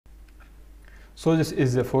So this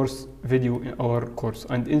is the fourth video in our course,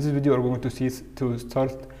 and in this video we're going to see to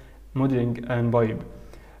start modeling and pipe.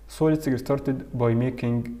 So let's get started by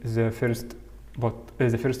making the first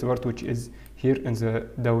part, which is here in the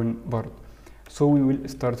down part. So we will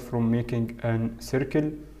start from making an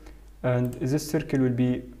circle, and this circle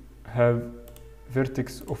will have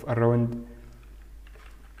vertex of around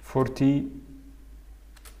 40,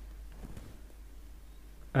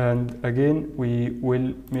 and again we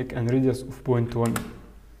will make an radius of 0.1.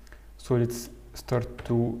 So let's start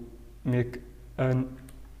to make an.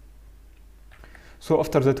 So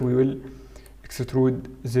after that we will extrude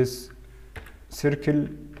this circle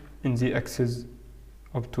in the axis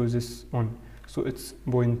up to this one. So it's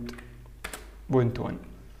 0.1.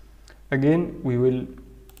 Again we will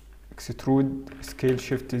extrude scale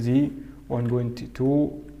shift Z 1.2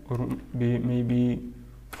 or maybe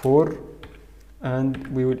 4, and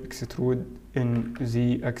we will extrude in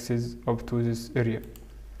the axis up to this area,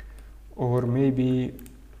 or maybe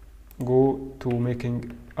go to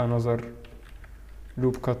making another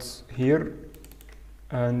loop cuts here,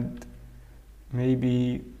 and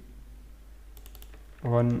maybe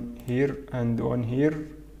one here and one here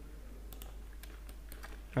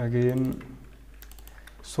again.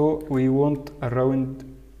 So we want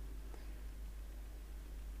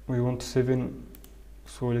 7.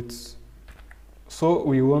 So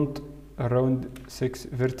we want around 6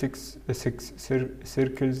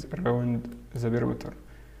 circles around the perimeter.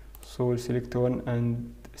 So we'll select one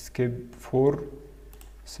and skip 4,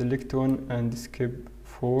 select one and skip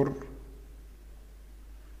 4,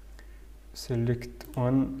 select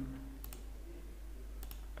one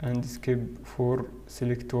and skip 4,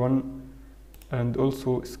 select one and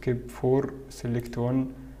also skip 4, select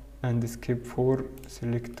one and skip 4,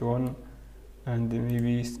 select one, and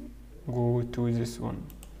maybe go to this one.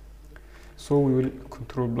 So we will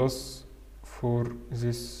Control plus for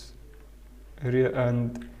this area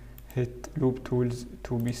and hit loop tools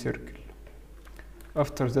to be circle.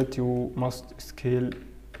 After that you must scale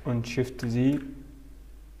on Shift Z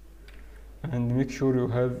and make sure you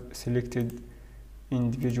have selected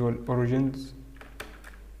individual origins,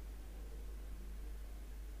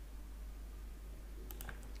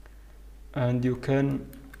 and you can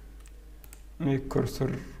make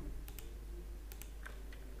cursor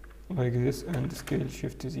like this and scale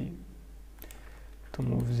Shift Z to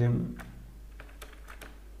move them.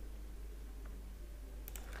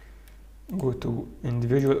 Go to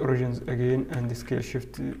individual origins again and scale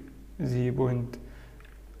Shift Z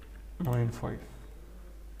 0.95.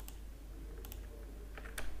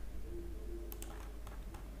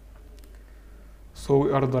 So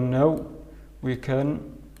we are done now. We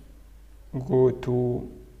can go to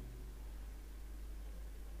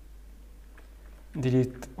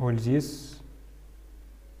delete all this,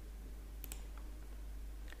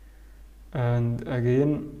 and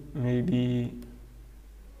again maybe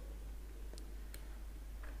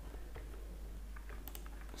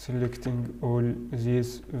selecting all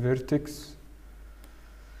these vertex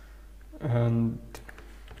and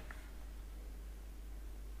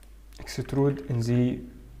extrude in the,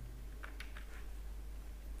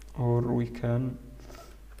 or we can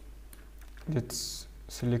let's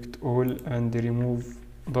select all and remove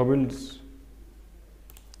doubles,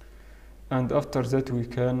 and after that we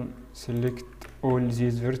can select all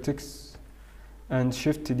these vertex and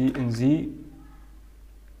Shift D in Z,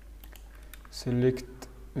 select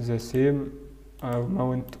the same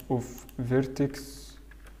amount of vertex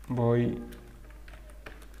by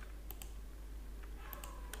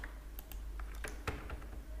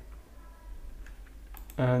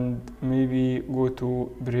and maybe go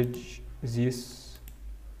to bridge this,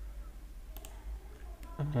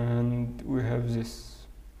 and we have this.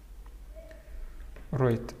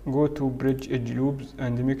 Right, go to bridge edge loops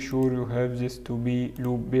and make sure you have this to be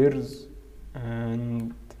loop pairs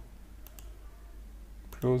and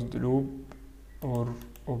closed loop or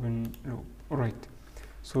open loop. Right,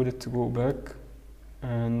 so let's go back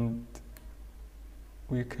and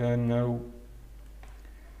we can now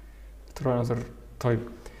try another type.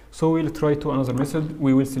 So we'll try to another method.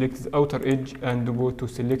 We will select the outer edge and go to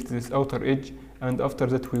select this outer edge, and after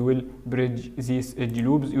that we will bridge these edge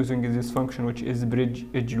loops using this function which is bridge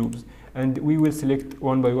edge loops, and we will select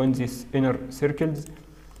one by one these inner circles,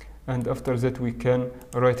 and after that we can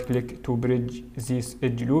right click to bridge these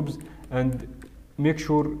edge loops and make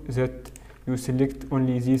sure that you select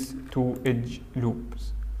only these 2 edge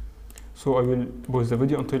loops. So I will pause the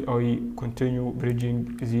video until I continue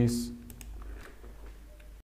bridging these